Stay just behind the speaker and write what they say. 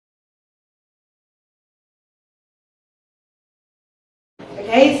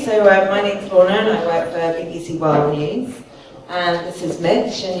Okay, so my name's Lorna and I work for BBC World News. And this is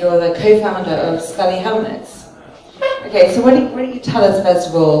Mitch, and you're the co-founder of Skully Helmets. Okay, so why don't you tell us first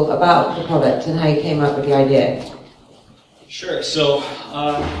of all about the product and how you came up with the idea? Sure, so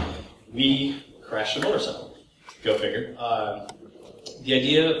we crashed a motorcycle. Go figure. The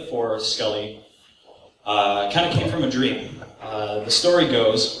idea for Skully kind of came from a dream. The story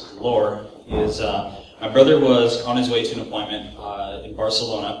goes, lore, is my brother was on his way to an appointment in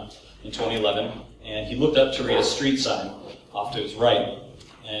Barcelona in 2011, and he looked up to read a street sign off to his right.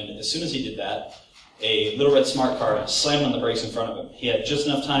 And as soon as he did that, a little red smart car slammed on the brakes in front of him. He had just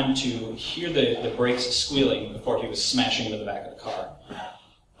enough time to hear the brakes squealing before he was smashing into the back of the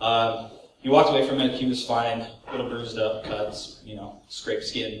car. He walked away from it. He was fine, a little bruised up, cuts, scraped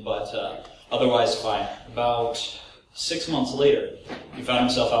skin, but otherwise fine. About 6 months later, he found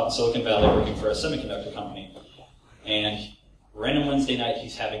himself out in Silicon Valley working for a semiconductor company. And random Wednesday night,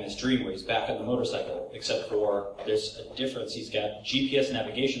 he's having this dream where he's back on the motorcycle, except for there's a difference. He's got GPS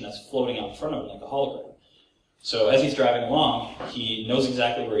navigation that's floating out in front of him like a hologram. So as he's driving along, he knows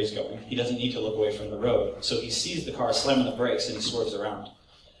exactly where he's going. He doesn't need to look away from the road. So he sees the car slamming the brakes and he swerves around.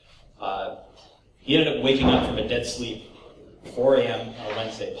 He ended up waking up from a dead sleep, 4 a.m. on a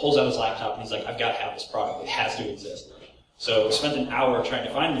Wednesday, pulls out his laptop and he's like, I've got to have this product. It has to exist. So we spent an hour trying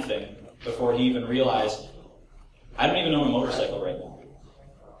to find the thing before he even realized, I don't even own a motorcycle right now.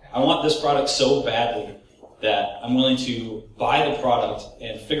 I want this product so badly that I'm willing to buy the product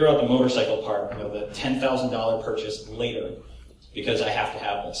and figure out the motorcycle part, the $10,000 purchase later, because I have to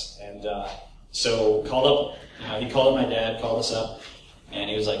have this. And so he called up my dad, called us up, and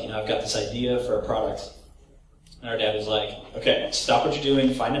he was like, I've got this idea for a product. And our dad was like, okay, stop what you're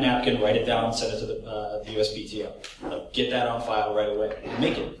doing, find a napkin, write it down, and send it to the USPTO. Get that on file right away.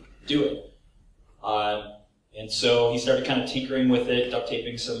 Make it. Do it. And so he started kind of tinkering with it, duct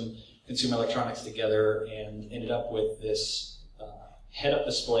taping some consumer electronics together, and ended up with this head-up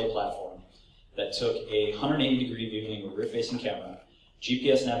display platform that took a 180-degree viewing with rear-facing camera,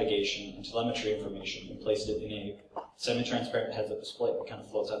 GPS navigation, and telemetry information, and placed it in a semi-transparent heads-up display that kind of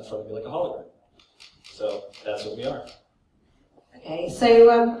floats out in front of you like a hologram. So that's what we are. Okay,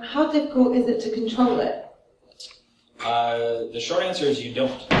 so how difficult is it to control it? The short answer is you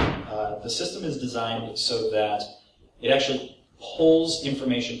don't. The system is designed so that it actually pulls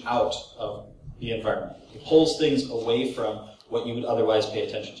information out of the environment. It pulls things away from what you would otherwise pay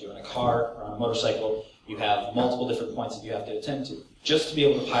attention to. In a car or on a motorcycle, you have multiple different points that you have to attend to. Just to be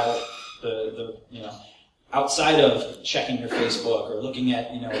able to pilot outside of checking your Facebook or looking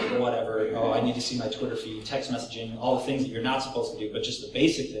at, whatever, I need to see my Twitter feed, text messaging, all the things that you're not supposed to do, but just the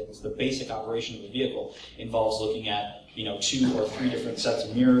basic things, the basic operation of the vehicle involves looking at, 2 or 3 different sets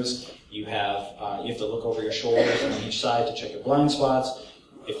of mirrors. You have to look over your shoulders on each side to check your blind spots.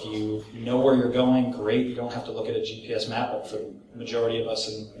 If you know where you're going, great. You don't have to look at a GPS map, but for the majority of us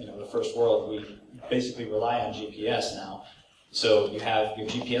in the first world, we basically rely on GPS now. So you have your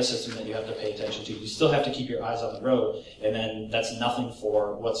GPS system that you have to pay attention to. You still have to keep your eyes on the road, and then that's nothing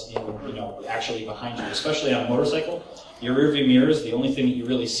for what's actually behind you. Especially on a motorcycle, your rearview mirrors, the only thing that you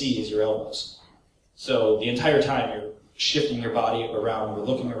really see is your elbows. So the entire time you're shifting your body around, you're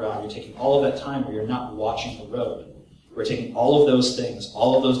looking around, you're taking all of that time where you're not watching the road. We're taking all of those things,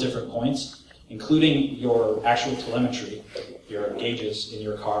 all of those different points, including your actual telemetry, your gauges in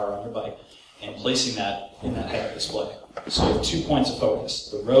your car or on your bike, and placing that in that head-up display. So you have 2 points of focus,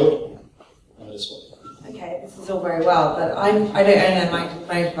 the road and the display. Okay, this is all very well, but I don't own a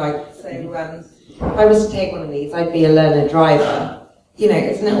motorbike, so if I was to take one of these, I'd be a learner driver.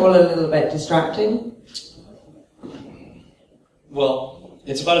 Isn't it all a little bit distracting? Well,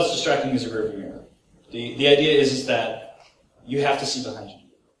 it's about as distracting as a rearview mirror. The idea is that you have to see behind you.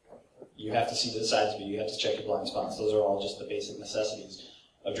 You have to see the sides of you. You have to check your blind spots. Those are all just the basic necessities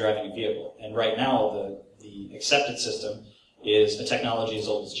of driving a vehicle. And right now, the accepted system is a technology as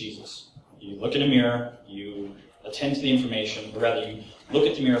old as Jesus. You look in a mirror, you attend to the information, or rather you look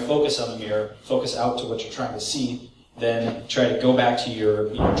at the mirror, focus on the mirror, focus out to what you're trying to see, then try to go back to your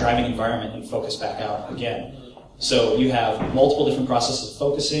driving environment and focus back out again. So you have multiple different processes of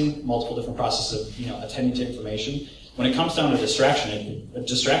focusing, multiple different processes of attending to information. When it comes down to distraction, a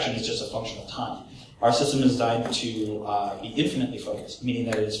distraction is just a function of time. Our system is designed to be infinitely focused, meaning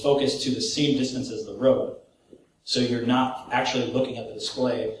that it is focused to the same distance as the road. So you're not actually looking at the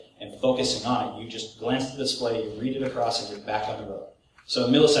display and focusing on it. You just glance at the display, you read it across, and you're back on the road. So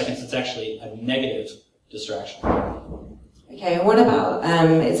in milliseconds, it's actually a negative distraction. Okay, and what about,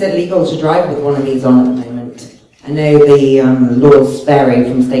 is it legal to drive with one of these on at the moment? I know the laws vary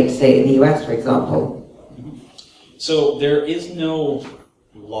from state to state in the US, for example. So there is no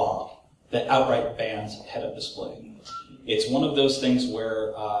law that outright bans head-up display. It's one of those things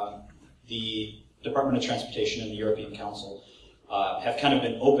where the Department of Transportation and the European Council have kind of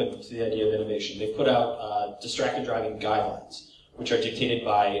been open to the idea of innovation. They've put out distracted driving guidelines, which are dictated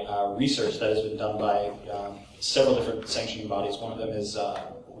by research that has been done by several different sanctioning bodies. One of them is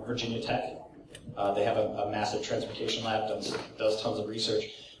Virginia Tech. They have a massive transportation lab, does tons of research.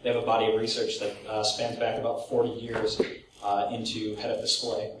 They have a body of research that spans back about 40 years into head-up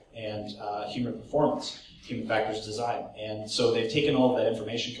display and human performance, human factors design. And so they've taken all of that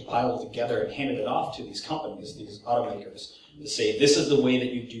information, compiled it together, and handed it off to these companies, these automakers, to say, this is the way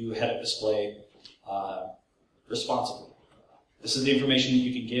that you do head-up display responsibly. This is the information that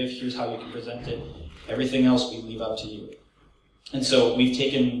you can give, here's how you can present it. Everything else we leave up to you. And so we've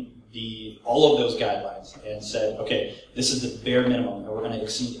taken all of those guidelines and said, okay, this is the bare minimum, and we're going to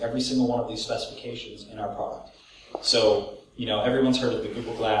exceed every single one of these specifications in our product. So, everyone's heard of the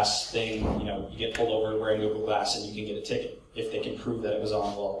Google Glass thing. You get pulled over wearing Google Glass and you can get a ticket if they can prove that it was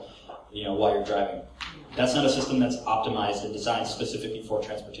on while you're driving. That's not a system that's optimized and designed specifically for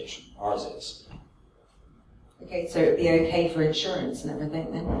transportation. Ours is. Okay, so it'd be okay for insurance and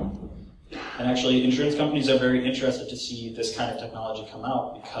everything then? And actually, insurance companies are very interested to see this kind of technology come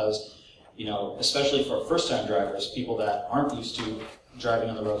out because, especially for first-time drivers, people that aren't used to driving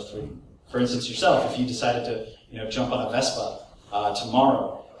on the road. For instance, yourself, if you decided to, jump on a Vespa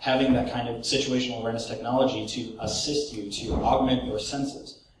tomorrow, having that kind of situational awareness technology to assist you to augment your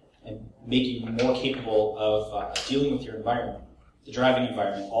senses and make you more capable of dealing with your environment, the driving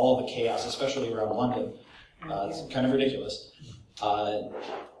environment, all of the chaos, especially around London. It's kind of ridiculous.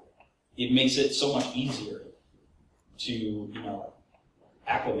 It makes it so much easier to,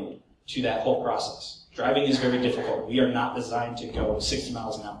 acclimate to that whole process. Driving is very difficult. We are not designed to go 60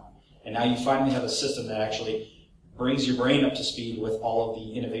 miles an hour. And now you finally have a system that actually brings your brain up to speed with all of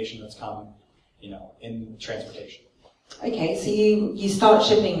the innovation that's come, in transportation. Okay, so you start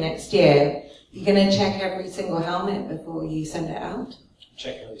shipping next year. You're going to check every single helmet before you send it out?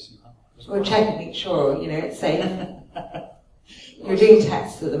 Check every single helmet. Or check and make sure, it's safe. You're doing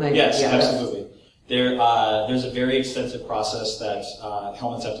tests at the moment. Yes, absolutely. There's a very extensive process that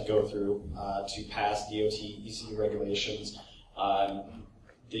helmets have to go through to pass DOT, ECU regulations.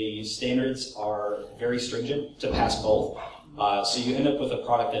 The standards are very stringent to pass both. So you end up with a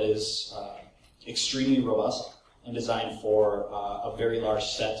product that is extremely robust and designed for a very large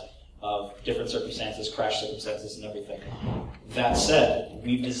set of different circumstances, crash circumstances, and everything. That said,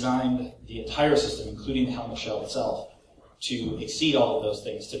 we've designed the entire system, including the helmet shell itself, to exceed all of those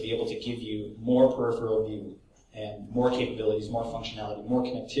things, to be able to give you more peripheral view and more capabilities, more functionality, more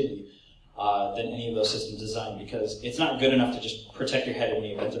connectivity than any of those systems designed, because it's not good enough to just protect your head in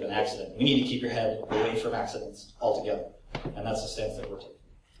the event of an accident. We need to keep your head away from accidents altogether, and that's the stance that we're taking.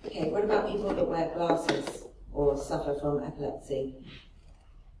 Okay, what about people that wear glasses or suffer from epilepsy?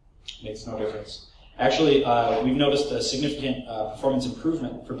 Makes no difference. Actually, we've noticed a significant performance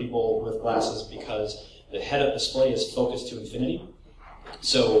improvement for people with glasses because the head-up display is focused to infinity.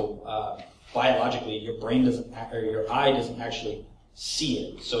 So biologically, your brain doesn't, or your eye doesn't actually see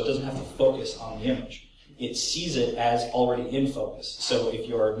it. So it doesn't have to focus on the image. It sees it as already in focus. So if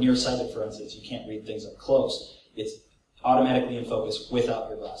you're nearsighted, for instance, you can't read things up close. It's automatically in focus without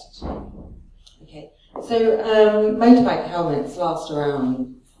your glasses. Okay. So motorbike helmets last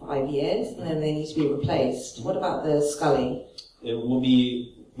around 5 years, and then they need to be replaced. What about the Skully? It will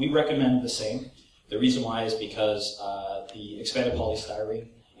be. We recommend the same. The reason why is because the expanded polystyrene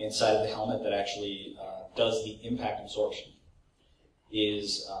inside of the helmet that actually does the impact absorption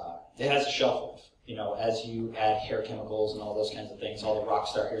is it has a shelf life. As you add hair chemicals and all those kinds of things, all the rock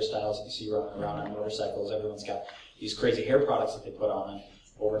star hairstyles that you see running around on motorcycles, everyone's got these crazy hair products that they put on, and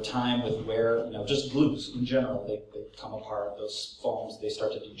over time with wear, just glues in general, they come apart, those foams, they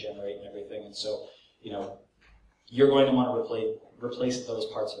start to degenerate and everything, and so, you're going to want to replace those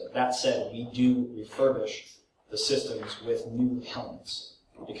parts of it. That said, we do refurbish the systems with new helmets,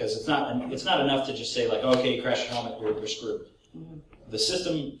 because it's not enough to just say like, okay, you crashed your helmet, you're screwed. Mm-hmm. The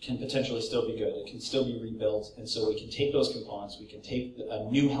system can potentially still be good. It can still be rebuilt, and so we can take those components, we can take a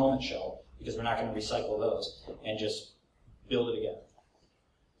new helmet shell, because we're not going to recycle those, and just build it again.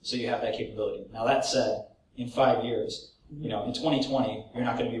 So you have that capability. Now that said, in 5 years, in 2020, you're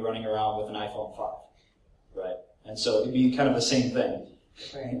not going to be running around with an iPhone 5, right? And so it'd be kind of the same thing.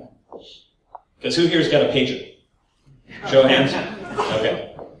 Right. Because who here's got a pager? Show of hands.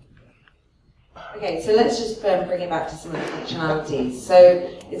 Okay. Okay, so let's just bring it back to some of the functionalities. So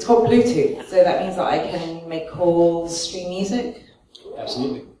it's called Bluetooth, so that means that I can make calls, stream music?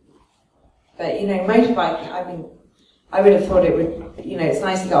 Absolutely. But, motorbike, I would have thought it would, it's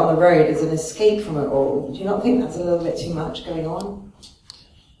nice to get on the road as an escape from it all. Do you not think that's a little bit too much going on?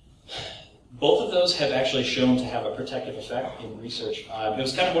 Both of those have actually shown to have a protective effect in research. It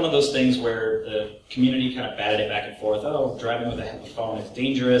was kind of one of those things where the community kind of batted it back and forth. Oh, driving with a phone is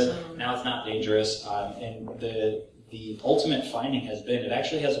dangerous. Now it's not dangerous. And the ultimate finding has been it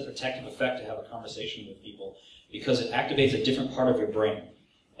actually has a protective effect to have a conversation with people because it activates a different part of your brain.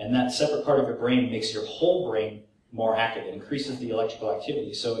 And that separate part of your brain makes your whole brain more active. It increases the electrical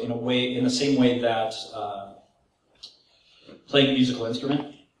activity. So in the same way that playing a musical instrument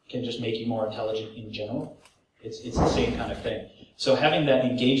can just make you more intelligent in general, it's the same kind of thing. So having that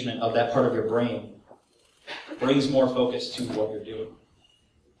engagement of that part of your brain brings more focus to what you're doing.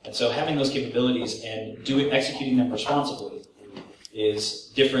 And so having those capabilities and executing them responsibly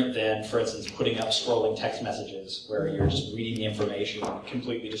is different than, for instance, putting up scrolling text messages where you're just reading the information and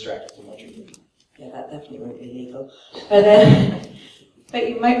completely distracted from what you're doing. Yeah, that definitely won't be legal. But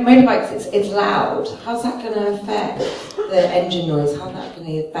motorbikes, it's loud. How's that going to affect the engine noise? How's that going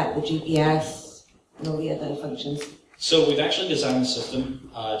to affect the GPS and all the other functions? So we've actually designed a system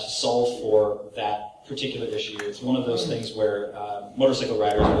to solve for that particular issue. It's one of those things where motorcycle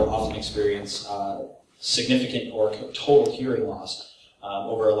riders will often experience significant or total hearing loss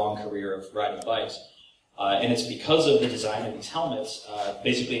over a long career of riding bikes. And it's because of the design of these helmets,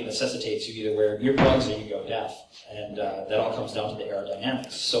 basically it necessitates you either wear earplugs or you go deaf. And that all comes down to the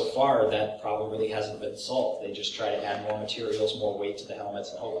aerodynamics. So far, that problem really hasn't been solved. They just try to add more materials, more weight to the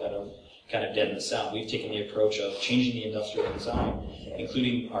helmets and hope that it'll kind of deaden the sound. We've taken the approach of changing the industrial design,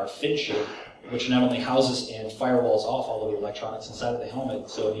 including our fin shape, which not only houses and firewalls off all of the electronics inside of the helmet,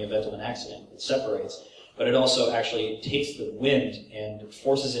 so in the event of an accident, it separates, but it also actually takes the wind and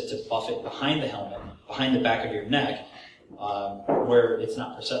forces it to buff it behind the helmet, behind the back of your neck, where it's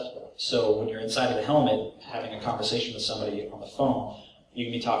not perceptible. So when you're inside of the helmet, having a conversation with somebody on the phone, you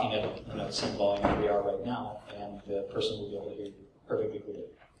can be talking at the same volume that we are right now, and the person will be able to hear you perfectly clearly.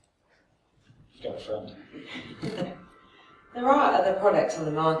 You've got a friend. There are other products on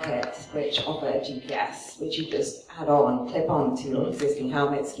the market which offer GPS, which you just clip on to your existing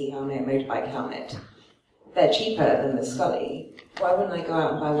helmet, ski helmet, motorbike helmet. They're cheaper than the Skully. Why wouldn't I go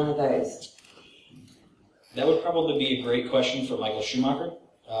out and buy one of those? That would probably be a great question for Michael Schumacher.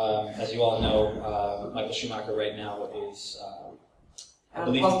 As you all know, Michael Schumacher right now is... Out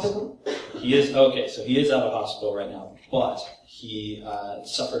of hospital? He is out of hospital right now, but he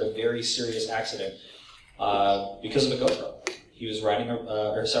suffered a very serious accident because of a GoPro. He was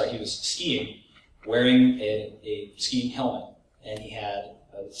he was skiing, wearing a skiing helmet, and he had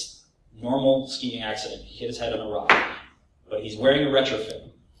a normal skiing accident. He hit his head on a rock, but he's wearing a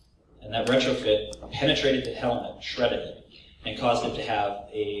retrofit, and that retrofit penetrated the helmet, shredded it, and caused him to have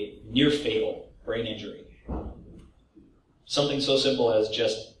a near fatal brain injury. Something so simple as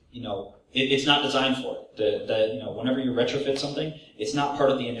just, it's not designed for it. Whenever you retrofit something, it's not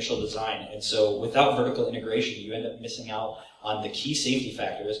part of the initial design. And so without vertical integration, you end up missing out on the key safety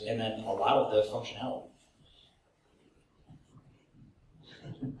factors and then a lot of the functionality.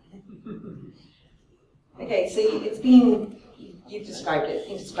 Okay, so you've described it.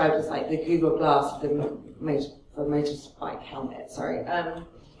 It's described as like the Google Glass for motorbike helmet. Sorry. Are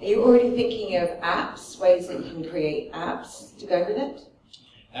you already thinking of apps, ways that you can create apps to go with it?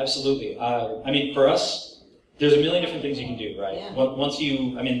 Absolutely. For us, there's a million different things you can do, right? Yeah.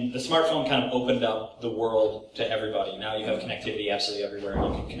 The smartphone kind of opened up the world to everybody. Now you have connectivity absolutely everywhere.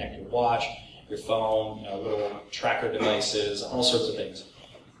 You can connect your watch, your phone, little tracker devices, all sorts of things.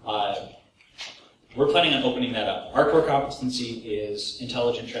 We're planning on opening that up. Our core competency is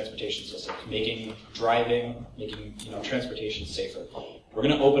intelligent transportation systems, making transportation safer. We're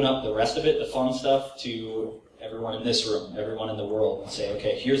going to open up the rest of it, the fun stuff, to everyone in this room, everyone in the world, and say,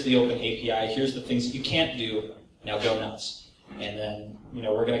 okay, here's the open API, here's the things that you can't do, now go nuts. And then,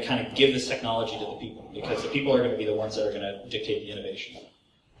 we're going to kind of give this technology to the people, because the people are going to be the ones that are going to dictate the innovation.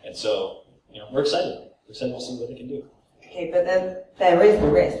 And so, we're excited. We're excited to see what they can do. Okay, but there is the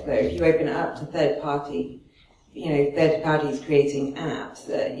risk, though, if you open it up to third parties creating apps,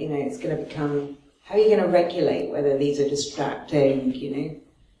 that, it's going to become, how are you going to regulate whether these are distracting,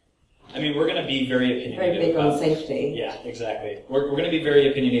 We're going to be very opinionated. Very big on safety. Yeah, exactly. We're going to be very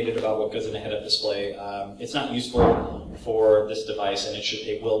opinionated about what goes in a head-up display. It's not useful for this device, and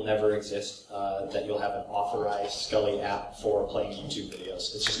it will never exist that you'll have an authorized Skully app for playing YouTube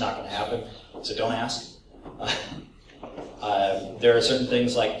videos. It's just not going to happen, so don't ask. There are certain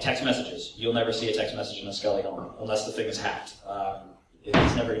things like text messages. You'll never see a text message in a Skully helmet unless the thing is hacked.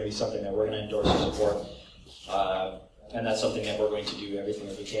 It's never going to be something that we're going to endorse or support. And that's something that we're going to do everything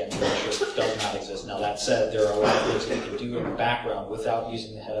that we can to make sure it does not exist. Now that said, there are a lot of things that we can do in the background without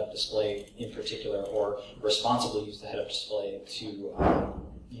using the head-up display in particular, or responsibly use the head-up display to,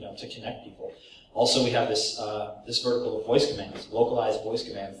 to connect people. Also, we have this vertical of voice commands, localized voice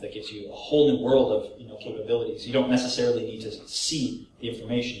commands that gives you a whole new world of capabilities. You don't necessarily need to see the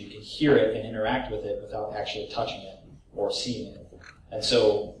information. You can hear it and interact with it without actually touching it or seeing it. And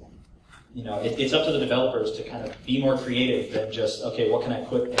so, it's up to the developers to kind of be more creative than just, okay, what can I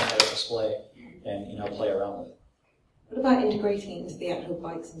put in a display and play around with it. What about integrating into the actual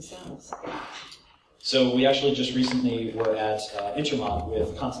bikes themselves? So we actually just recently were at Intermont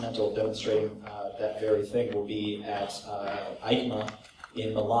with Continental demonstrating that very thing. We'll be at EICMA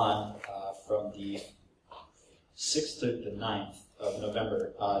in Milan from the 6th to the 9th of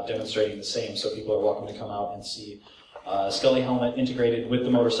November, demonstrating the same. So people are welcome to come out and see Skully Helmet integrated with the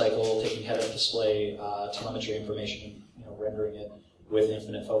motorcycle, taking head-up display, telemetry information, rendering it with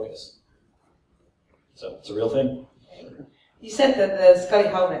infinite focus. So it's a real thing. You said that the Skully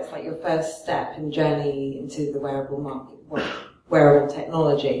Helmet's like your first step in journey into the wearable market, wearable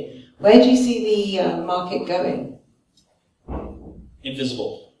technology. Where do you see the market going?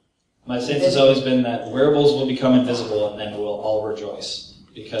 Invisible. My sense has always been that wearables will become invisible and then we'll all rejoice.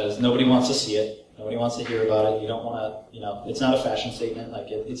 Because nobody wants to see it. Nobody wants to hear about it. You don't want to, it's not a fashion statement. Like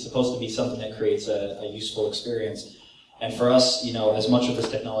it's supposed to be something that creates a useful experience. And for us, as much of this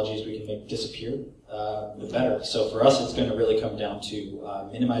technology as we can make disappear, the better. So for us, it's going to really come down to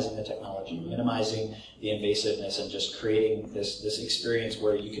minimizing the technology, minimizing the invasiveness, and just creating this experience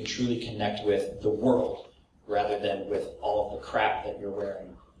where you can truly connect with the world rather than with all of the crap that you're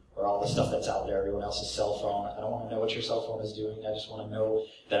wearing or all the stuff that's out there, everyone else's cell phone. I don't want to know what your cell phone is doing. I just want to know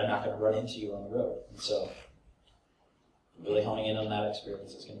that I'm not going to run into you on the road. And so really honing in on that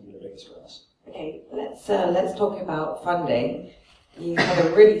experience is going to be the biggest for us. Okay, let's talk about funding. You had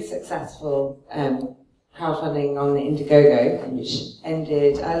a really successful crowdfunding on the Indiegogo, which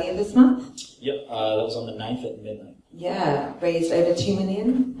ended earlier this month. Yep, that was on the 9th at midnight. Yeah, raised over $2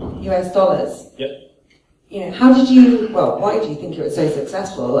 million US. Yep. Why do you think it was so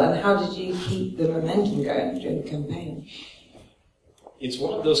successful, and how did you keep the momentum going during the campaign? It's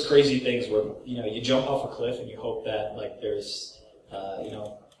one of those crazy things where, you jump off a cliff and you hope that, there's,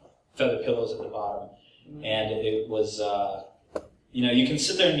 feather pillows at the bottom. And it was, you can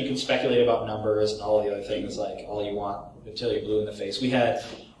sit there and you can speculate about numbers and all the other things, all you want, until you're blue in the face. We had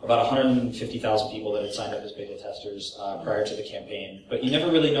about 150,000 people that had signed up as beta testers prior to the campaign. But you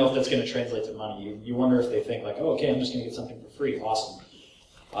never really know if that's going to translate to money. You wonder if they think, okay, I'm just going to get something for free. Awesome.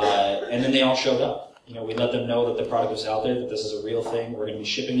 And then they all showed up. We let them know that the product was out there, that this is a real thing. We're going to be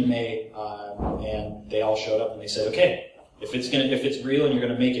shipping in May. And they all showed up and they said, okay, if it's real and you're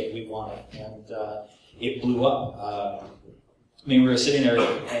going to make it, we want it. And it blew up. We were sitting there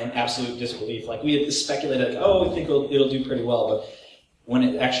in absolute disbelief. We had speculated, we think it'll do pretty well. But when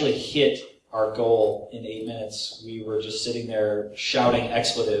it actually hit our goal in 8 minutes, we were just sitting there shouting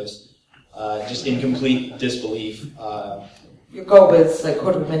expletives, just in complete disbelief. Your goal was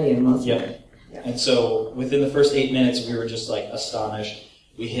 $250,000, wasn't it? Yeah. And so within the first 8 minutes, we were just astonished.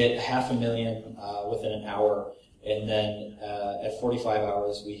 We hit 500,000 within an hour. And then at 45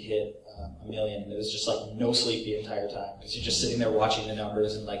 hours, we hit 1 million. It was just no sleep the entire time because you're just sitting there watching the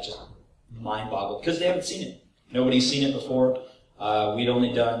numbers and just mind-boggled because they haven't seen it. Nobody's seen it before. We'd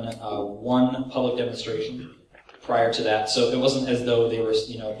only done one public demonstration prior to that, so it wasn't as though they were,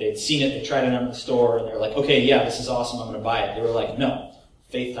 they'd seen it, they tried it out in the store, and they were like, okay, yeah, this is awesome, I'm going to buy it. They were like, no,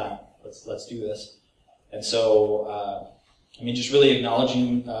 faith time, let's do this. And so, just really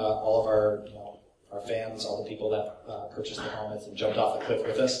acknowledging all of our fans, all the people that purchased the helmets and jumped off the cliff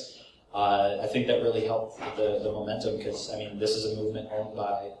with us. I think that really helped the momentum because, this is a movement owned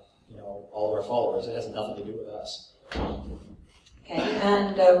by, all of our followers. It has nothing to do with us. Okay,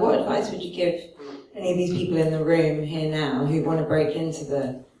 and what advice would you give any of these people in the room here now who want to break into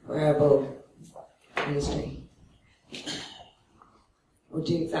the wearable industry? Or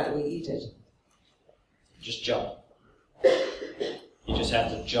do exactly what you did? Just jump. You just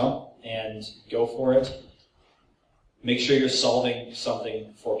have to jump and go for it. Make sure you're solving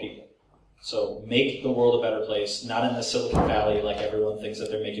something for people. So make the world a better place, not in the Silicon Valley like everyone thinks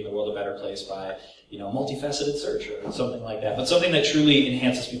that they're making the world a better place by, multifaceted search or something like that, but something that truly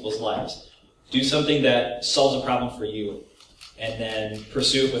enhances people's lives. Do something that solves a problem for you, and then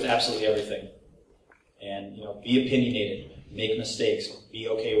pursue it with absolutely everything. And, be opinionated, make mistakes, be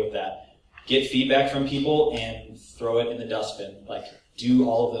okay with that. Get feedback from people and throw it in the dustbin. Do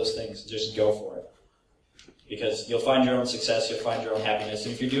all of those things. Just go for it. Because you'll find your own success, you'll find your own happiness.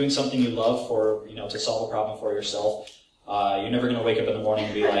 And if you're doing something you love for, to solve a problem for yourself, You're never going to wake up in the morning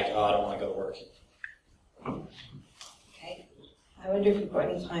and be like, oh, I don't want to go to work. Okay. I wonder if we've got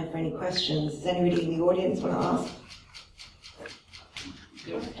any time for any questions. Does anybody in the audience want to ask?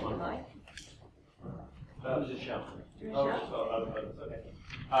 Just shout.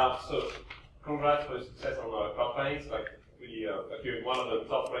 So, congrats for your success on crowdfunding. It's like really, you're one of the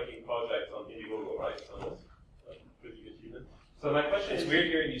top-ranking projects on Indiegogo, right? So that's a pretty good achievement. So my question is, weird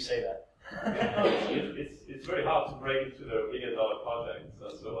hearing you say that. it's very hard to break into the $1 million projects. So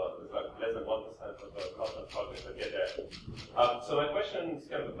it's like less than 1% of the crowdfunding projects that get there. So my question is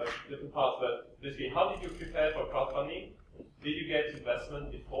kind of like different parts, but basically, how did you prepare for crowdfunding? Did you get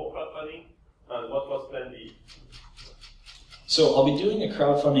investment before crowdfunding? And what was plan B? So I'll be doing a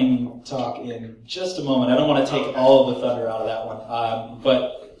crowdfunding talk in just a moment. I don't want to take all of the thunder out of that one.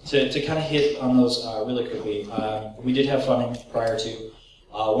 But to kind of hit on those really quickly, we did have funding prior to.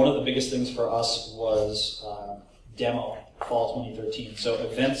 One of the biggest things for us was demo, fall 2013. So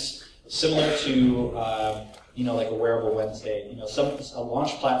events similar to like a Wearable Wednesday, a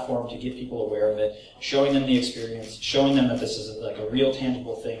launch platform to get people aware of it, showing them the experience, showing them that this is like a real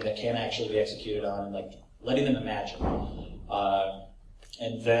tangible thing that can actually be executed on, and like letting them imagine.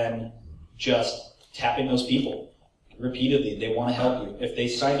 And then just tapping those people repeatedly. They want to help you. If they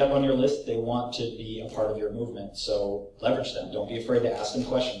signed up on your list, they want to be a part of your movement. So leverage them. Don't be afraid to ask them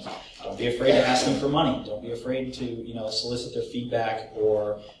questions. Don't be afraid to ask them for money. Don't be afraid to solicit their feedback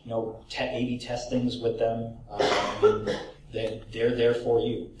or A/B test things with them. They're there for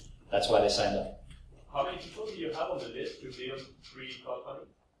you. That's why they signed up. How many people do you have on the list to build free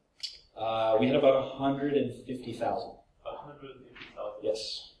crowdfunding? We had about 150,000. 150,000.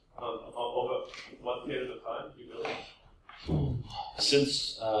 Yes. Over what period of time did you build?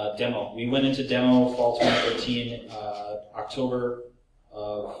 Since demo. We went into demo fall 2013, October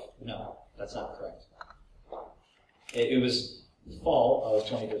of, no, that's not correct. It was fall of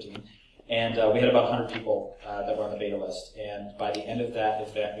 2013, and we had about 100 people that were on the beta list, and by the end of that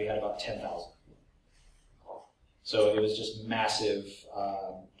event, we had about 10,000. So it was just massive,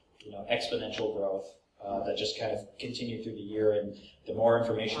 exponential growth that just kind of continued through the year, and the more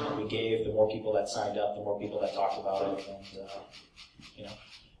information that we gave, the more people that signed up, the more people that talked about it, and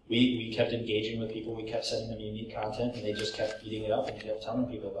we kept engaging with people, we kept sending them unique content, and they just kept eating it up and kept telling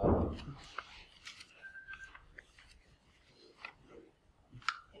people about it.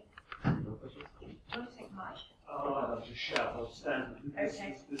 I'll just shout, I'll stand.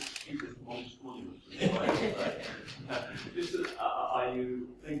 Okay. This is the most monument. Are you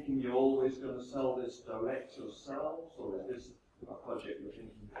thinking you're always going to sell this direct yourselves, or is this a project you're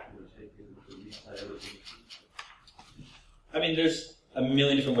thinking you're going to take into the retailers? I mean, there's a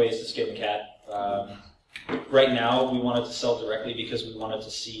million different ways to skin the cat. Right now, we wanted to sell directly because we wanted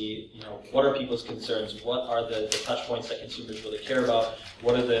to see, what are people's concerns? What are the touch points that consumers really care about?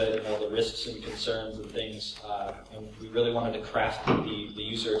 What are the risks and concerns and things? And we really wanted to craft the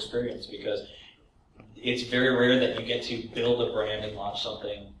user experience, because it's very rare that you get to build a brand and launch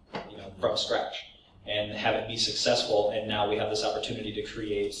something, from scratch and have it be successful. And now we have this opportunity to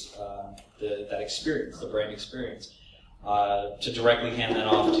create that experience, the brand experience. To directly hand that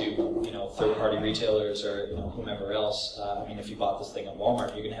off to third-party retailers or whomever else. If you bought this thing at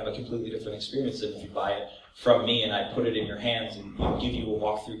Walmart, you're going to have a completely different experience than if you buy it from me and I put it in your hands and give you a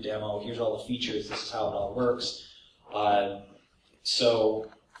walkthrough demo. Here's all the features. This is how it all works. So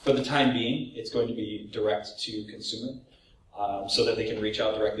for the time being, it's going to be direct to consumer, so that they can reach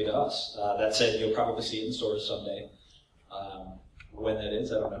out directly to us. That said, you'll probably see it in stores someday. When that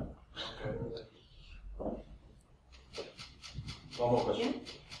is, I don't know. One more question.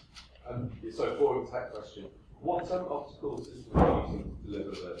 So, for a tech question, what optical system are you using to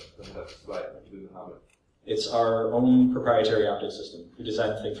deliver the head-up display within the helmet? It's our own proprietary optic system. We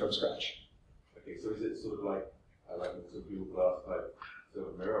designed the thing from scratch. Okay, so is it sort of like a Google Glass type sort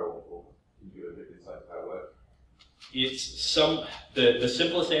of mirror, or can you give a bit of insight to how it works? It's the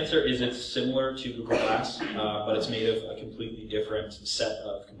simplest answer is it's similar to Google Glass, but it's made of a completely different set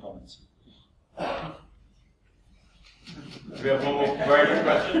of components. Do we have one more very good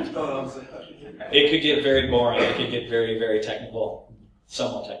question? It could get very boring. It could get very, very technical,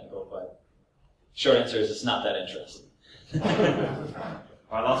 somewhat technical, but short answer is it's not that interesting. All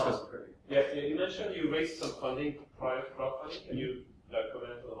right, last question. Yeah, you mentioned you raised some funding prior to crowdfunding. Can you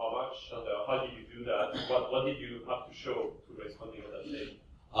comment on how much and how did you do that? What did you have to show to raise funding on that day?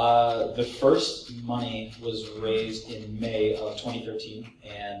 The first money was raised in May of 2013,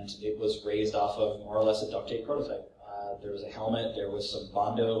 and it was raised off of more or less a duct tape prototype. There was a helmet, there was some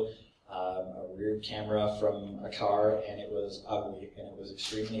Bondo, a rear camera from a car, and it was ugly, and it was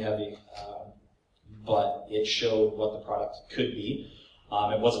extremely heavy. but it showed what the product could be.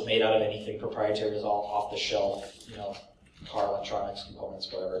 It wasn't made out of anything proprietary. It was all off the shelf, car electronics,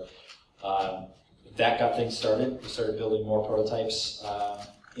 components, whatever. That got things started. We started building more prototypes.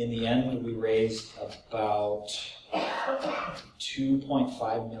 In the end, we raised about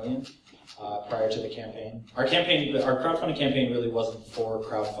 $2.5 million prior to the campaign. Our crowdfunding campaign really wasn't for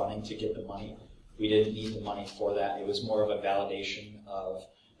crowdfunding to get the money. We didn't need the money for that. It was more of a validation of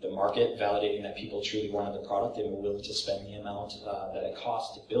the market, validating that people truly wanted the product and were willing to spend the amount that it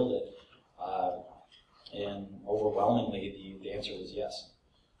cost to build it. And overwhelmingly, the answer was yes.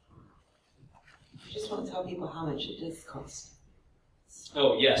 I just want to tell people how much it does cost.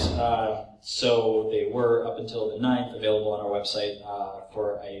 Oh, yes. So they were, up until the 9th, available on our website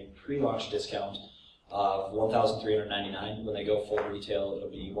for a pre-launch discount of $1,399. When they go full retail, it'll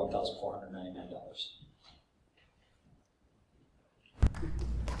be $1,499.